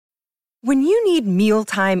When you need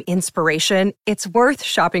mealtime inspiration, it's worth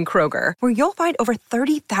shopping Kroger, where you'll find over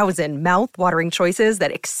 30,000 mouth-watering choices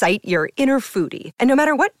that excite your inner foodie. And no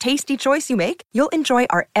matter what tasty choice you make, you'll enjoy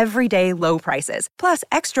our everyday low prices, plus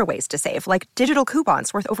extra ways to save, like digital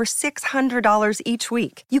coupons worth over $600 each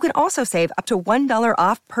week. You can also save up to $1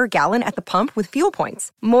 off per gallon at the pump with fuel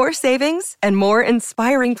points. More savings and more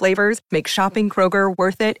inspiring flavors make shopping Kroger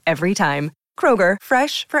worth it every time. Kroger,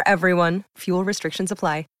 fresh for everyone. Fuel restrictions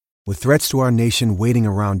apply. With threats to our nation waiting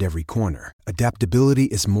around every corner, adaptability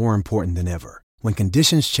is more important than ever. When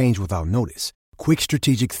conditions change without notice, quick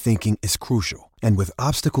strategic thinking is crucial. And with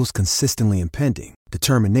obstacles consistently impending,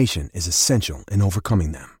 determination is essential in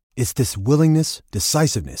overcoming them. It's this willingness,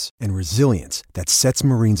 decisiveness, and resilience that sets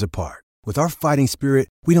Marines apart. With our fighting spirit,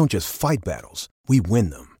 we don't just fight battles, we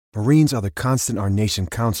win them. Marines are the constant our nation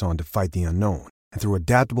counts on to fight the unknown. And through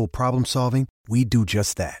adaptable problem solving, we do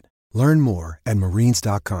just that. Learn more at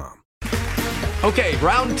marines.com. Okay,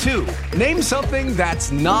 round two. Name something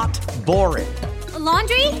that's not boring. A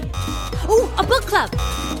laundry? Ooh, a book club.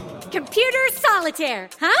 Computer solitaire,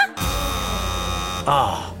 huh?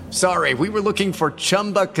 Ah, sorry, we were looking for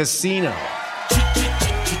Chumba Casino.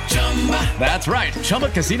 That's right,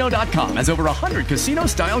 ChumbaCasino.com has over 100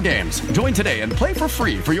 casino-style games. Join today and play for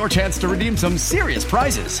free for your chance to redeem some serious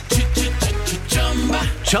prizes.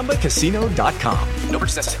 ChumbaCasino.com. No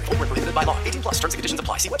purchase necessary. Void where prohibited by law. 18 plus. Terms and conditions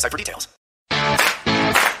apply. See website for details.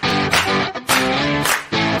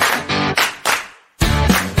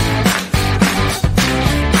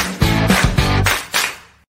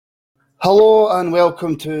 Hello and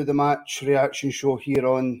welcome to the match reaction show here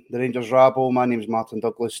on the Rangers Rabble. My name is Martin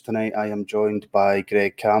Douglas. Tonight I am joined by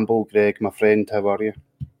Greg Campbell. Greg, my friend, how are you?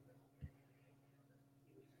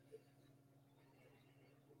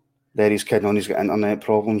 There he's kidding on, he's got internet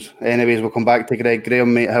problems. Anyways, we'll come back to Greg.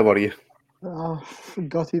 Graham, mate, how are you?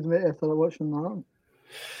 Gutted, mate, after watching that.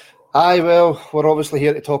 Aye, well, we're obviously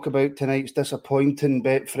here to talk about tonight's disappointing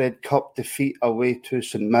Betfred Cup defeat away to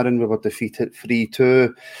St Mirren. We were defeated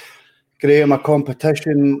 3-2. Graham, a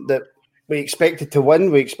competition that we expected to win.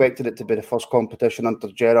 We expected it to be the first competition under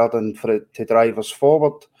Gerrard and for it to drive us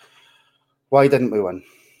forward. Why didn't we win?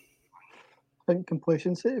 I think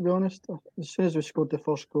complacency, to be honest. As soon as we scored the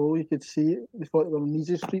first goal, you could see it. We thought we were on an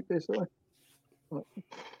easy street, basically. But,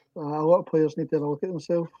 a lot of players need to look at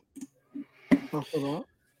themselves after that.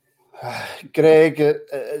 Greg,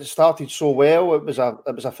 it started so well. It was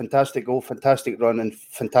a fantastic goal, fantastic run, and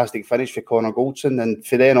fantastic finish for Connor Goldson. And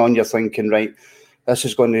from then on, you're thinking, right, this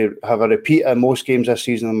is going to have a repeat of most games this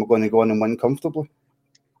season, and we're going to go on and win comfortably.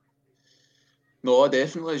 No,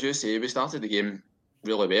 definitely, as you say, we started the game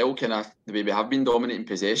really well. Kind of the way we have been dominating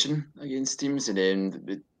possession against teams, and then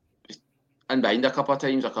we in behind a couple of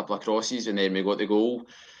times, a couple of crosses, and then we got the goal.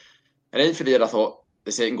 And then from there, I thought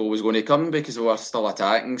the second goal was going to come because we were still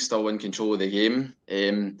attacking, still in control of the game.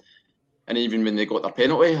 And even when they got their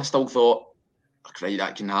penalty, I still thought, right,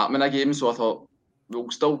 that can happen in a game. So I thought, we'll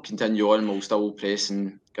still continue on, we'll still press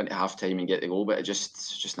and go into half time and get the goal, but it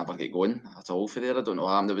just never get going at all for there. I don't know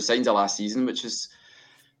what happened. There was signs of last season, which is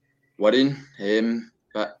worrying.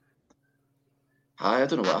 But I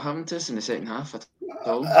don't know what happened to us in the second half at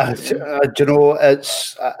all. Do you know,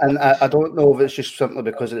 and I don't know if it's just simply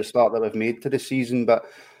because of the start that we've made to the season, but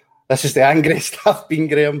this is the angriest I've been,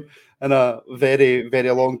 Graham, in a very,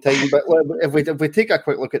 very long time. But if we take a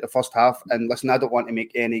quick look at the first half, and listen, I don't want to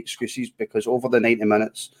make any excuses because over the 90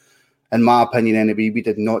 minutes, in my opinion anyway, we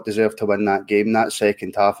did not deserve to win that game. That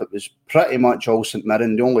second half, it was pretty much all St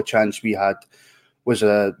Mirren. The only chance we had was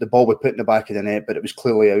the ball we put in the back of the net, but it was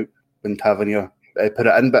clearly out when Tavernier put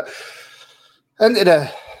it in. But into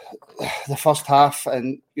the first half,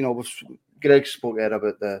 and you know, Greg spoke there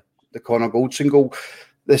about the Connor Goldson goal.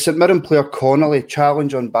 The St Mirren player Connolly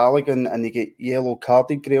challenge on Balogun and they get yellow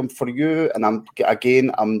carded, Graham, for you. And I'm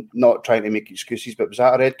not trying to make excuses, but was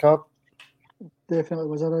that a red card? Definitely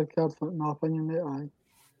was a red card, in my opinion, mate. Aye.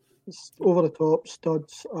 It's over the top,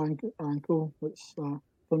 studs, ankle. It's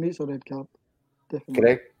for me, it's a red card. Definitely.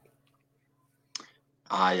 Greg?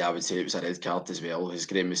 Aye, I would say it was a red card as well. As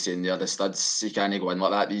Graham was saying there, the studs, you can't go in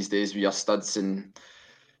like that these days with your studs and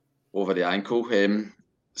over the ankle.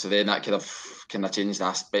 So then that kind of changed the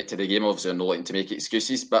aspect of the game. Obviously, I'm not looking to make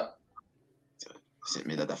excuses, but it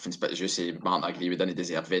made a difference. But as you say, Martin, I agree, we didn't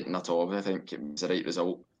deserve venting at all. I think it was the right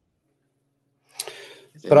result.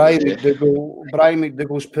 Brian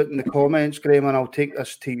McDougall's put in the comments, Graham, and I'll take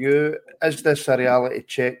this to you. Is this a reality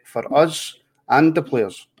check for us and the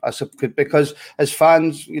players? Because as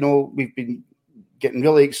fans, you know, we've been getting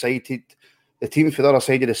really excited. The team for the other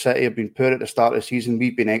side of the city have been poor at the start of the season.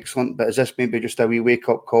 We've been excellent. But is this maybe just a wee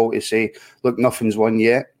wake-up call to say, look, nothing's won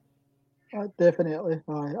yet? Definitely.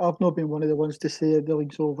 I've not been one of the ones to say the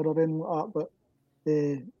league's over or anything like that, but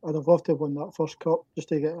I'd have loved to have won that first cup just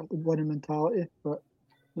to get a winning mentality. But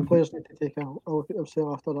the players need to take a look at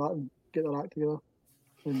themselves after that and get their act together.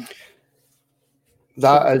 And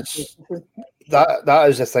that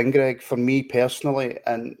is the thing, Greg. For me personally,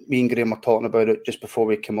 and me and Graham were talking about it just before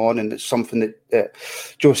we came on, and it's something that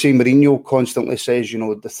Jose Mourinho constantly says. You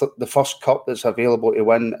know, the first cup that's available to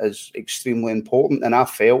win is extremely important, and I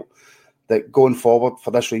felt that going forward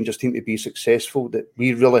for this Rangers team to be successful, that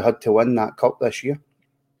we really had to win that cup this year.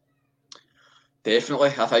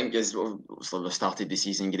 Definitely, I think as we started the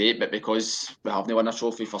season great, but because we haven't won a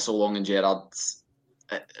trophy for so long, and Gerrard,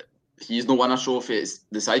 he's not won a trophy. It's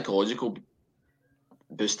the psychological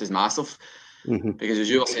boost is massive, because as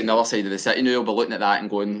you were saying, the other side of the city now, we'll be looking at that and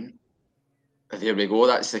going, "There we go.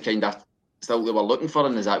 That's the kind of still that we're looking for,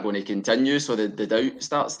 and is that going to continue?" So the doubt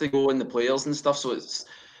starts to go in the players and stuff. So it's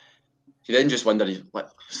you then just wonder,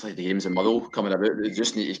 it's like the games in Motherwell coming about. They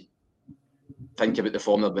just need to think about the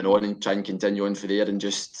form they've been on and try and continue on for there and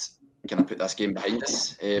just kind of put this game behind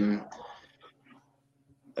us. And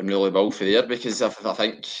really well for there, because I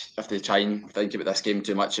think if they try and think about this game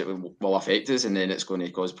too much, it will affect us and then it's going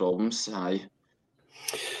to cause problems. Aye.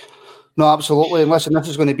 No, absolutely. And listen, this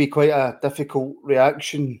is going to be quite a difficult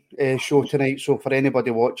reaction show tonight. So for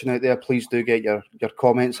anybody watching out there, please do get your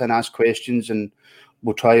comments and ask questions, and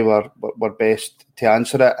we'll try our best to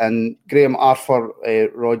answer it. And Graham Arthur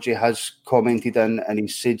Roger has commented in, and he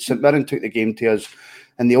said St Mirren took the game to us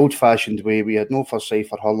in the old-fashioned way. We had no foresight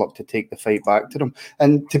for Hurlock to take the fight back to them.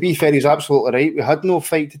 And to be fair, he's absolutely right. We had no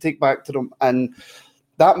fight to take back to them. And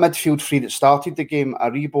that midfield three that started the game,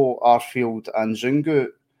 Aribo, Arfield and Zungu,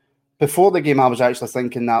 before the game I was actually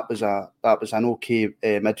thinking that was an okay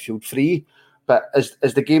midfield three. But as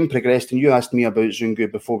the game progressed, and you asked me about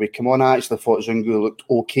Zungu before we came on, I actually thought Zungu looked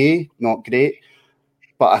okay, not great.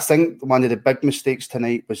 But I think one of the big mistakes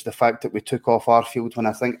tonight was the fact that we took off Arfield when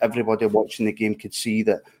I think everybody watching the game could see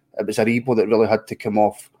that it was Aribo that really had to come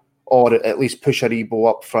off, or at least push Aribo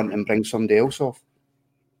up front and bring somebody else off.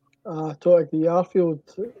 Totally agree. Arfield,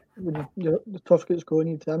 when the tough gets going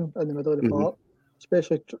into him in the middle of the park,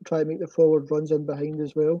 especially try to make the forward runs in behind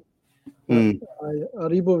as well.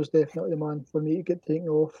 Aribo was definitely the man for me to get taken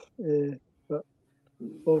off, but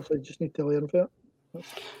obviously just need to learn for it.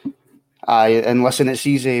 Aye, and listen, it's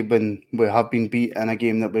easy when we have been beat in a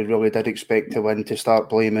game that we really did expect to win to start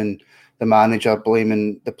blaming the manager,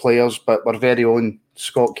 blaming the players, but our very own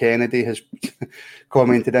Scott Kennedy has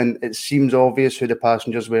commented in, it seems obvious who the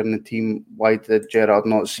passengers were in the team. Why did Gerrard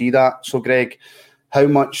not see that? So Greg, how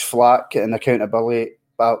much flack and accountability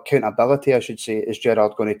I should say, is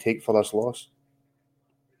Gerrard going to take for this loss?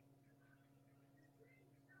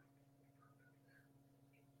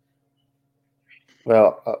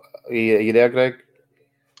 Well, are you there, Greg?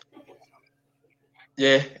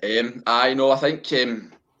 Yeah, I know. I think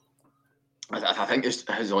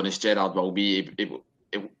as honest Gerrard will be,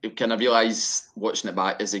 he kind of realise watching it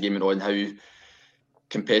back as the game went on how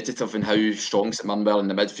competitive and how strong St Mirren were in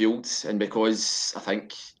the midfield, and because I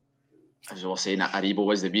think, as I was saying, Aribo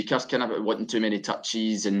was the weaker, kind of wanting too many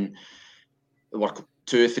touches, and there were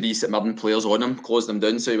 2 or 3 St Mirren players on him, closed them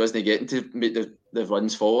down, so he wasn't getting to make the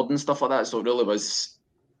runs forward and stuff like that. So it really was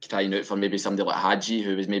crying out for maybe somebody like Hadji,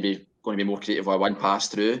 who was maybe going to be more creative with one pass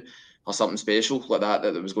through or something special like that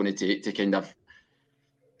it was going to take to kind of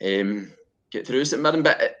get through St Mirren.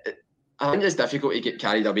 But I think it's difficult to get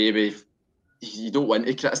carried away with. You don't want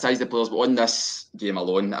to criticise the players, but on this game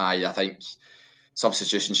alone, I think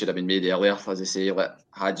substitution should have been made earlier. As I say, like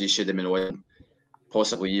Hadji should have been on,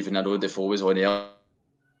 possibly even I know Defoe was on earlier,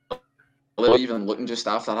 even looking just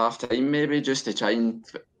after half time, maybe just to try and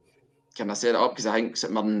kind of set it up, because I think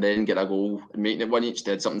St Mirren then get a goal and making it one each,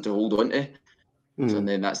 they had something to hold on to. So and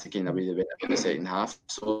then that's the kind of way they went in the second half.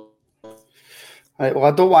 So. Right, well,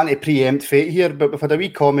 I don't want to preempt fate here, but we've had a wee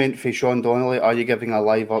comment for Sean Donnelly. Are you giving a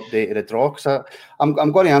live update of the draw? Because I'm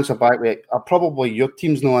going to answer back with, probably your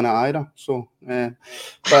team's not in it either. So,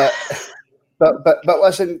 but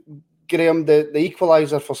listen, Graham, the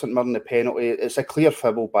equaliser for St Mirren, the penalty, it's a clear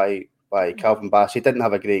foul by Calvin Bass. He didn't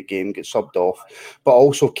have a great game, get subbed off, but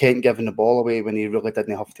also Kent giving the ball away when he really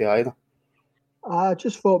didn't have to either. I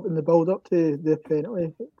just thought in the build-up to the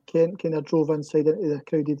penalty, Kent kind of drove inside into the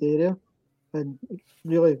crowded area. And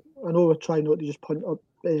really, I know we're trying not to just punt up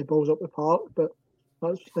balls up the park, but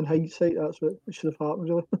that's in hindsight, that's what should have happened,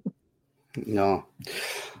 really. No,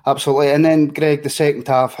 absolutely. And then, Greg, the second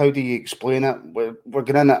half, how do you explain it? We're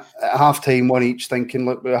going in at half-time, one each, thinking,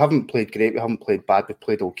 look, we haven't played great, we haven't played bad, we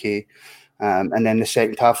played okay. And then the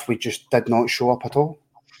second half, we just did not show up at all.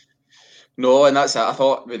 No, and that's it. I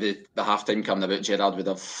thought with the half-time coming about, Gerrard would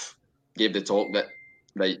have gave the talk that,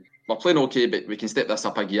 right, we're playing okay, but we can step this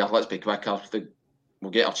up a gear. Let's be quicker. We'll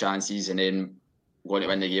get our chances and then go on to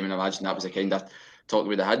win the game. And I imagine that was the kind of talk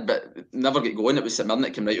we had, but never get going. It was St Mirren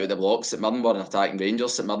that came right out of the blocks. St Mirren were attacking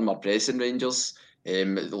Rangers. St Mirren were pressing Rangers.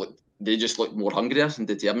 They just looked more hungrier and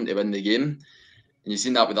determined to win the game. And you've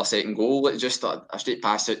seen that with their second goal. It's just a straight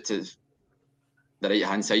pass out to the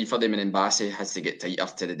right-hand side for them, and then Bassey has to get tighter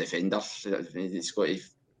to the defender. He's got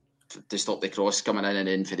to stop the cross coming in, and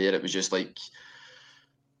then for there it was just like,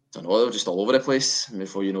 I don't know, they were just all over the place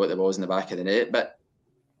before you know what there was in the back of the net. But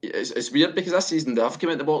it's weird because this season they have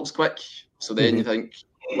come out the box quick, so then you think,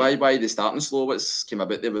 why are they starting slow? What's came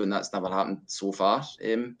about there when that's never happened so far?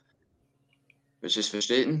 Which is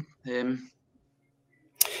frustrating.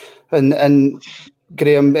 And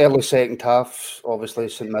Graham, early second half, obviously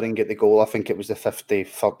St Mirren get the goal. I think it was the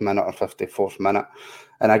 53rd minute or 54th minute.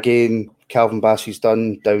 And again, Calvin Bassey's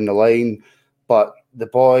done down the line. But the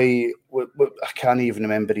boy, I can't even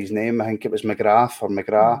remember his name. I think it was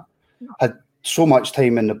McGrath, had so much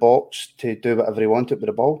time in the box to do whatever he wanted with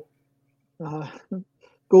the ball.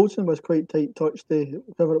 Goldson was quite tight touch to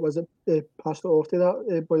whoever it was that passed it off to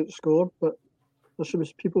that boy that scored. But there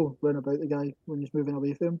was people running about the guy when he's moving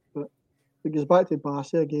away from him. But it goes back to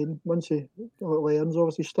Bassey again. Once he learns,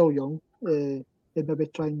 obviously still young, he'd maybe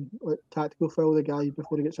try and tactical foul the guy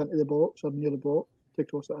before he gets into the box or near the box to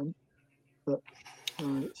cross it in. But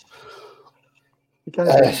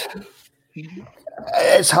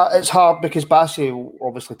it's hard because Bassey will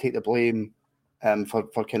obviously take the blame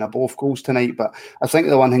for kind of both goals tonight. But I think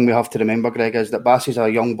the one thing we have to remember, Greg, is that Bassey's a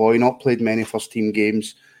young boy, not played many first team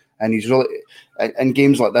games. And he's really, in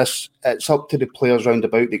games like this, it's up to the players round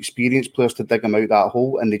about, the experienced players, to dig him out that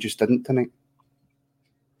hole, and they just didn't tonight.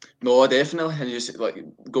 No, definitely. And just like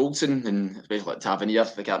Goldson and especially like Tavernier,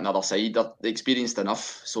 the captain on the other side, they're experienced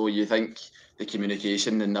enough. So you think the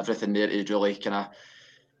communication and everything there to really kind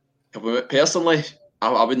of. Personally,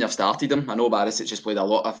 I wouldn't have started him. I know Barisic just played a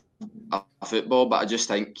lot of football, but I just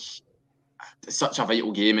think it's such a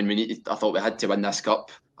vital game, and I thought we had to win this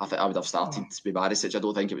cup. I think I would have started with Barisic. I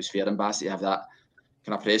don't think it was fair on Bassey to have that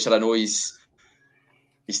kind of pressure. I know he's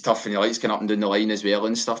tough and he likes going up and down the line as well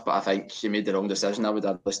and stuff, but I think he made the wrong decision. I would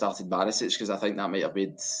have started Barisic because I think that might have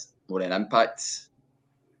made more an impact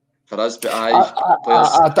for us. But I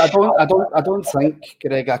don't think,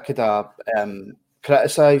 Greg, I could have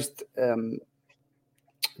criticised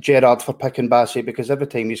Gerrard for picking Bassey, because every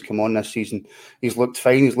time he's come on this season, he's looked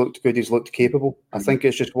fine, he's looked good, he's looked capable. I think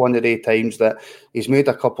it's just one of the times that he's made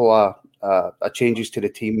a couple of changes to the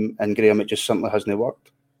team, and Graham, it just simply hasn't worked.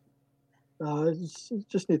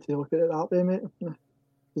 Just need to look at it that way, mate.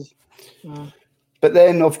 But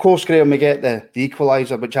then, of course, Graham, we get the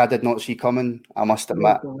equaliser, which I did not see coming, I must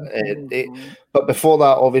admit. But before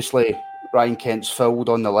that, obviously, Ryan Kent's fouled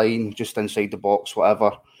on the line, just inside the box,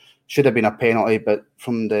 whatever. Should have been a penalty, but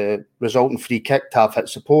from the resulting free kick to have hit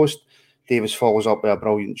the post, Davis follows up with a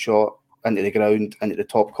brilliant shot into the ground, into the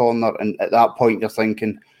top corner. And at that point, you're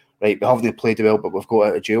thinking, right, we haven't played well, but we've got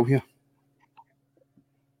out of jail here.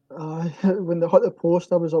 When they hit the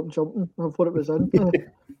post, I was up jumping. I thought it was in.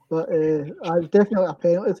 But definitely a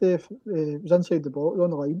penalty. It was inside the box,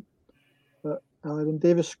 on the line. But when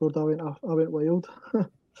Davis scored, I went wild.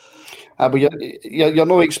 But you're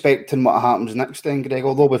not expecting what happens next then, Greg.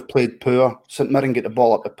 Although we've played poor, St Mirren get the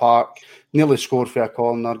ball up the park, nearly scored for a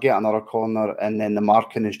corner, get another corner, and then the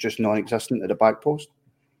marking is just non-existent at the back post.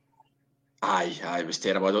 Aye, it was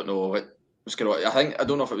terrible. I don't know what was going on. I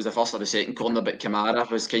don't know if it was the first or the second corner, but Kamara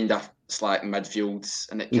was kind of slack in midfield,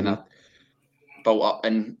 and it kind of built up.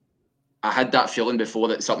 And I had that feeling before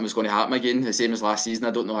that something was going to happen again, the same as last season.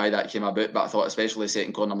 I don't know how that came about, but I thought especially the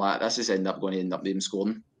second corner, I'm like, this is going to end up them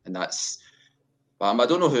scoring. And that's, I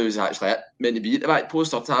don't know who was actually meant to be at the back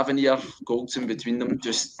post, or Tavernier, Goldson between them.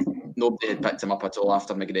 Just nobody had picked him up at all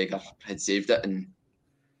after McGregor had saved it, and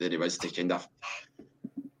there he was to kind of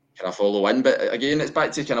follow in. But again, it's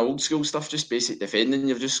back to kind of old school stuff, just basic defending.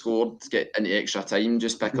 You've just scored, get into extra time,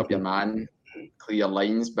 just pick up your man, clear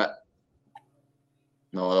lines. But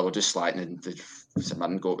no, they were just slacking, and St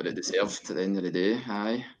Mirren got what it deserved at the end of the day.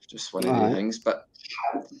 Aye, just one of the things. But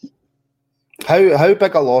How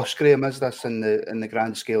big a loss, Graham, is this in the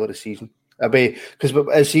grand scale of the season? Because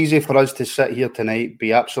it's easy for us to sit here tonight,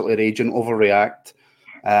 be absolutely raging, overreact.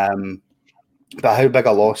 But how big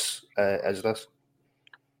a loss is this?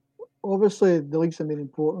 Obviously, the league's been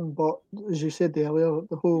important, but as you said earlier,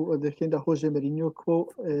 the kind of Jose Mourinho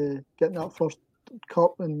quote, getting that first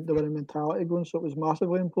cup and the winning mentality going, so it was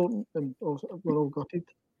massively important, and also we're all gutted.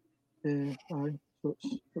 So it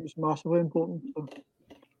was massively important.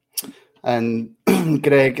 So. And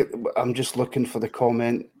Greg, I'm just looking for the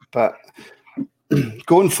comment, but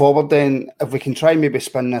going forward then, if we can try and maybe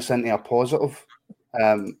spin this into a positive,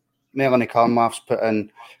 Melanie Carmath's put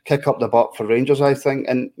in kick up the butt for Rangers, I think,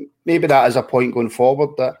 and maybe that is a point going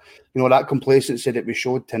forward that, that complacency that we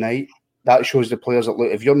showed tonight, that shows the players that,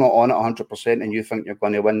 look, if you're not on it 100% and you think you're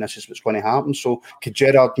going to win, this is what's going to happen. So could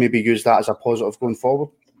Gerrard maybe use that as a positive going forward?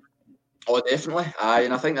 Oh, definitely. Aye,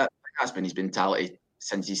 and I think that's been his mentality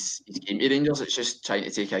since he's came to Rangers. It's just trying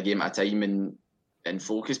to take a game at a time and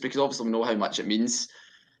focus, because obviously we know how much it means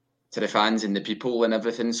to the fans and the people and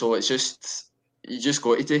everything. So it's just, you just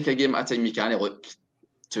got to take a game at a time. You can't look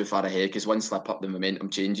too far ahead, because one slip up, the momentum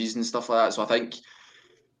changes and stuff like that. So I think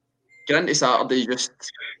getting into Saturday, just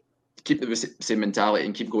keep the same mentality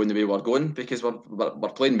and keep going the way we're going, because we're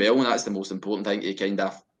playing well, and that's the most important thing to kind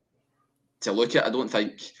of to look at. I don't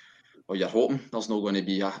think, well, you're hoping there's not going to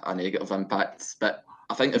be a negative impact, but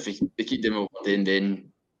I think if we keep doing what we're doing,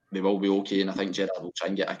 then we will be okay. And I think Gerrard will try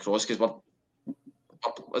and get across, because we're,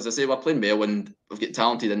 as I say, we're playing well, and we've got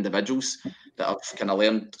talented individuals that have kind of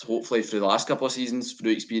learned, hopefully through the last couple of seasons,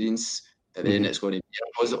 through experience, that then it's going to be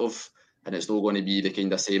a positive, and it's not going to be the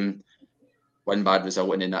kind of same one bad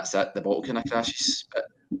result and then that's it, the bottle kind of crashes. But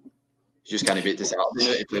you just can't wait to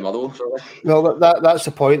Saturday to play Motherwell, really. Well, that's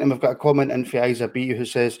the point, and we've got a comment in for Isa B who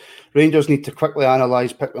says Rangers need to quickly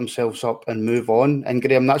analyse, pick themselves up and move on. And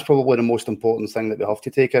Graham, that's probably the most important thing that we have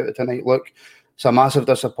to take out of tonight. Look, it's a massive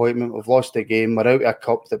disappointment. We've lost the game. We're out of a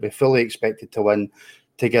cup that we fully expected to win,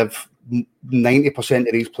 to give 90%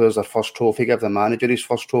 of these players their first trophy, give the manager his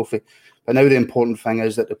first trophy. But now the important thing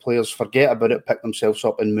is that the players forget about it, pick themselves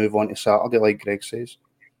up and move on to Saturday, like Greg says.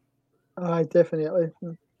 Aye, definitely.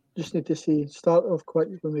 Just need to start off quick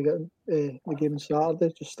when we get the game on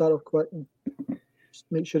Saturday. Just start off quick and just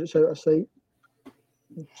make sure it's out of sight,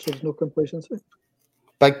 so there's no complacency.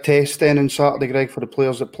 Big test then on Saturday, Greg, for the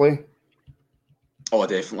players that play? Oh,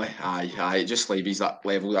 definitely. Aye. It just leaves that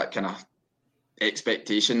level, that kind of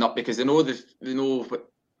expectation up, because they know what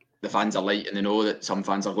the fans are like, and they know that some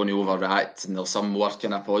fans are going to overreact, and there's some more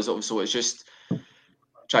kind of positive. So it's just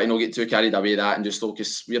try to not get too carried away that, and just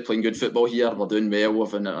focus. We're playing good football here. We're doing well. We're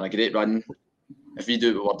having a great run. If we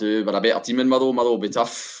do what we're doing, we're a better team in Motherwell. Motherwell will be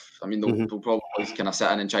tough. I mean, they'll probably kind of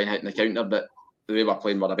sit in and try and hit in the counter, but the way we're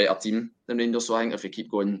playing, we're a better team than Rangers. So I think if we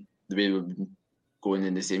keep going the way we've been going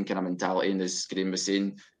in the same kind of mentality, and as Graham was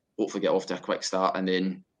saying, hopefully get off to a quick start, and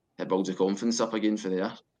then it builds the confidence up again for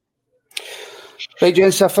there. Right,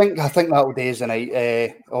 gents, I think that'll do us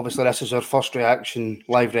tonight. Obviously, this is our first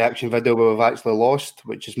live reaction video where we've actually lost,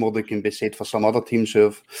 which is more than can be said for some other teams who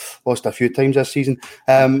have lost a few times this season.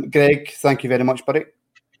 Greg, thank you very much, buddy.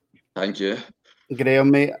 Thank you.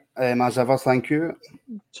 Graham, mate, as ever, thank you.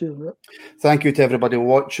 Cheers, mate. Thank you to everybody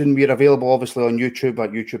watching. We're available, obviously, on YouTube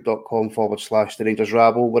at youtube.com/The Rangers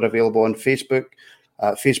Rabble. We're available on Facebook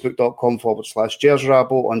at facebook.com/Gers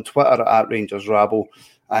Rabble, on Twitter at Rangers Rabble.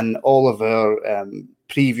 And all of our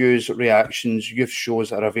previews, reactions, youth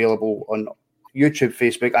shows are available on YouTube,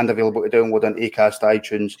 Facebook, and available to download on Acast,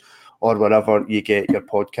 iTunes, or wherever you get your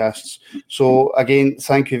podcasts. So, again,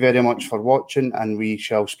 thank you very much for watching, and we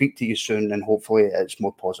shall speak to you soon, and hopefully it's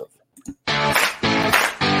more positive.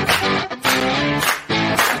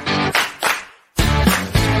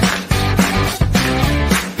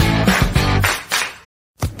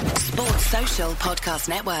 Sports Social Podcast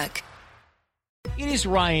Network. It is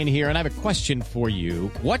Ryan here, and I have a question for you.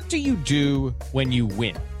 What do you do when you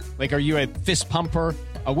win? Like, are you a fist pumper,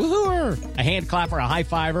 a woohooer, a hand clapper, a high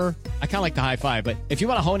fiver? I kind of like the high five, but if you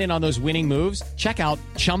want to hone in on those winning moves, check out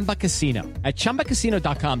Chumba Casino. At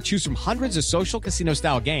ChumbaCasino.com, choose from hundreds of social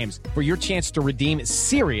casino-style games for your chance to redeem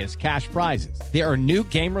serious cash prizes. There are new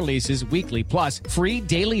game releases weekly, plus free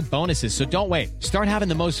daily bonuses, so don't wait. Start having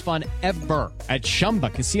the most fun ever at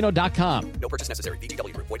ChumbaCasino.com. No purchase necessary.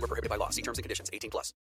 VGW Group. Void where prohibited by law. See terms and conditions. 18+.